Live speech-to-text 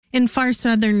In far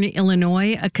southern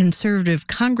Illinois, a conservative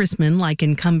congressman like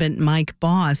incumbent Mike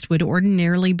Bost would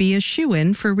ordinarily be a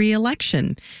shoo-in for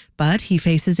reelection. But he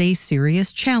faces a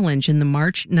serious challenge in the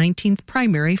March 19th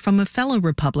primary from a fellow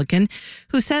Republican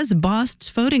who says Bost's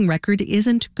voting record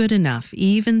isn't good enough,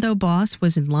 even though Bost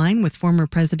was in line with former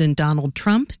President Donald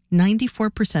Trump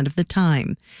 94% of the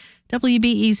time.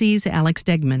 WBEZ's Alex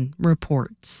Degman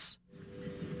reports.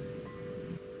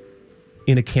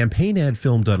 In a campaign ad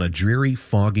filmed on a dreary,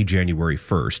 foggy January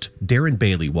 1st, Darren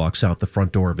Bailey walks out the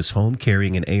front door of his home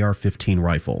carrying an AR-15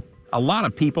 rifle. A lot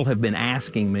of people have been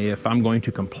asking me if I'm going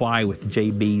to comply with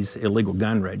JB's illegal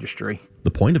gun registry.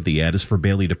 The point of the ad is for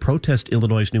Bailey to protest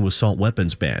Illinois' new assault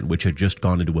weapons ban, which had just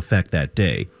gone into effect that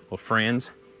day. Well,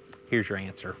 friends, here's your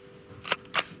answer.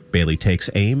 Bailey takes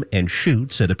aim and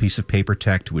shoots at a piece of paper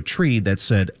tacked to a tree that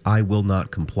said, "I will not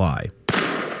comply."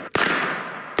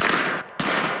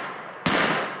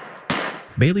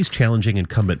 Bailey's challenging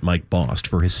incumbent Mike Bost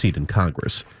for his seat in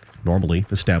Congress. Normally,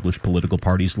 established political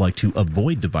parties like to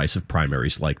avoid divisive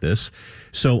primaries like this,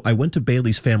 so I went to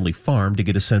Bailey's family farm to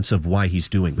get a sense of why he's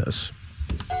doing this.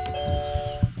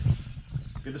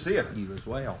 Good to see you. You as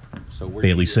well.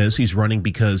 Bailey says he's running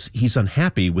because he's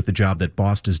unhappy with the job that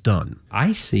Bost has done.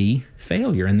 I see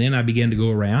failure, and then I began to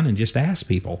go around and just ask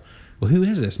people, well, who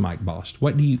is this Mike Bost?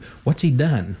 What's he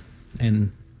done?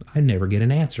 And I never get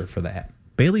an answer for that.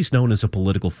 Bailey's known as a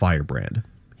political firebrand.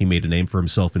 He made a name for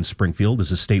himself in Springfield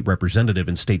as a state representative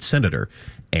and state senator,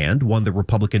 and won the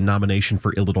Republican nomination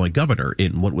for Illinois governor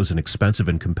in what was an expensive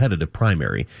and competitive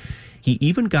primary. He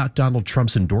even got Donald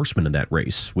Trump's endorsement in that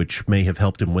race, which may have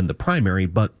helped him win the primary,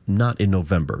 but not in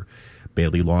November.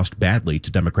 Bailey lost badly to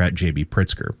Democrat J.B.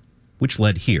 Pritzker, which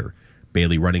led here.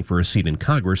 Bailey running for a seat in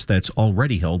Congress that's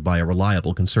already held by a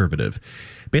reliable conservative.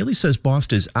 Bailey says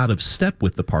Bost is out of step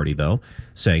with the party, though,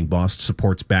 saying Bost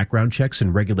supports background checks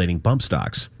and regulating bump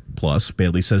stocks. Plus,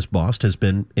 Bailey says Bost has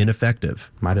been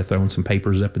ineffective. Might have thrown some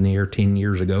papers up in the air 10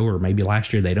 years ago, or maybe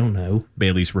last year, they don't know.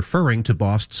 Bailey's referring to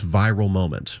Bost's viral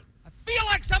moment. I feel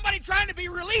like somebody trying to be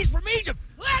released from Egypt.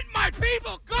 Let my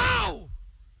people go!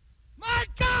 My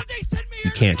God, they sent me. You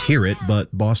can't hear it,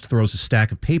 but Bost throws a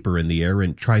stack of paper in the air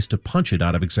and tries to punch it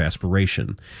out of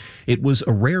exasperation. It was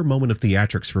a rare moment of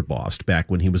theatrics for Bost back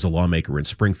when he was a lawmaker in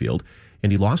Springfield,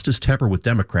 and he lost his temper with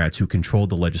Democrats who controlled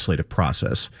the legislative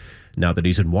process. Now that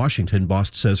he's in Washington,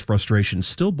 Bost says frustrations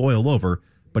still boil over,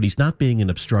 but he's not being an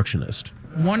obstructionist.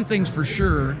 One thing's for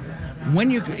sure,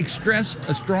 when you express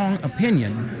a strong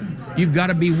opinion, you've got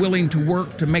to be willing to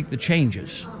work to make the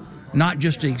changes. Not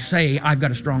just to say, I've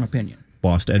got a strong opinion.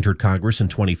 Bost entered Congress in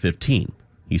 2015.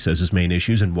 He says his main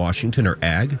issues in Washington are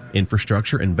ag,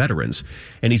 infrastructure, and veterans,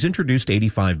 and he's introduced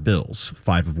 85 bills,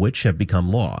 5 of which have become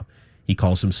law. He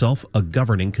calls himself a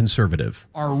governing conservative.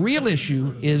 Our real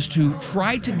issue is to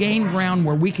try to gain ground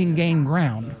where we can gain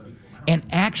ground and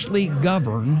actually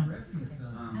govern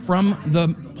from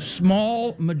the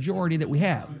small majority that we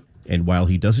have. And while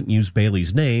he doesn't use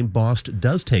Bailey's name, Bost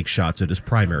does take shots at his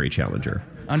primary challenger.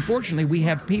 Unfortunately, we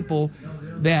have people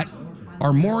that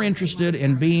are more interested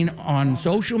in being on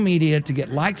social media to get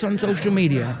likes on social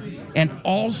media, and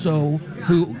also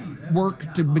who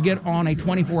work to get on a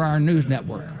 24-hour news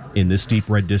network. In this deep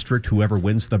red district, whoever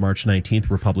wins the March 19th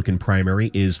Republican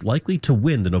primary is likely to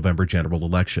win the November general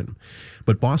election.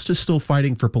 But Bost is still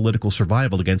fighting for political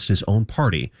survival against his own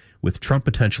party, with Trump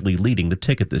potentially leading the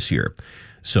ticket this year.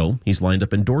 So he's lined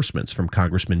up endorsements from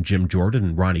Congressman Jim Jordan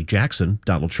and Ronnie Jackson,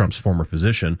 Donald Trump's former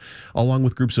physician, along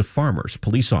with groups of farmers,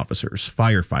 police officers,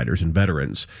 firefighters, and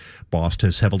veterans. Bost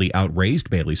has heavily outraised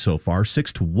Bailey so far,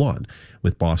 6-1,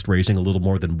 with Bost raising a little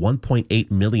more than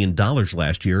 $1.8 million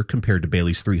last year compared to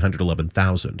Bailey's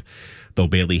 $311,000. Though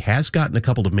Bailey has gotten a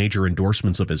couple of major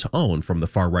endorsements of his own from the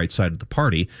far right side of the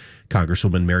party,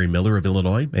 Congresswoman Mary Miller of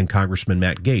Illinois and Congressman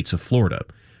Matt Gaetz of Florida.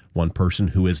 One person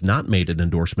who has not made an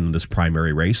endorsement in this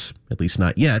primary race, at least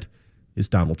not yet, is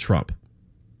Donald Trump.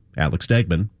 Alex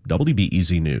Degman,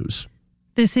 WBEZ News.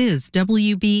 This is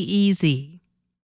WBEZ.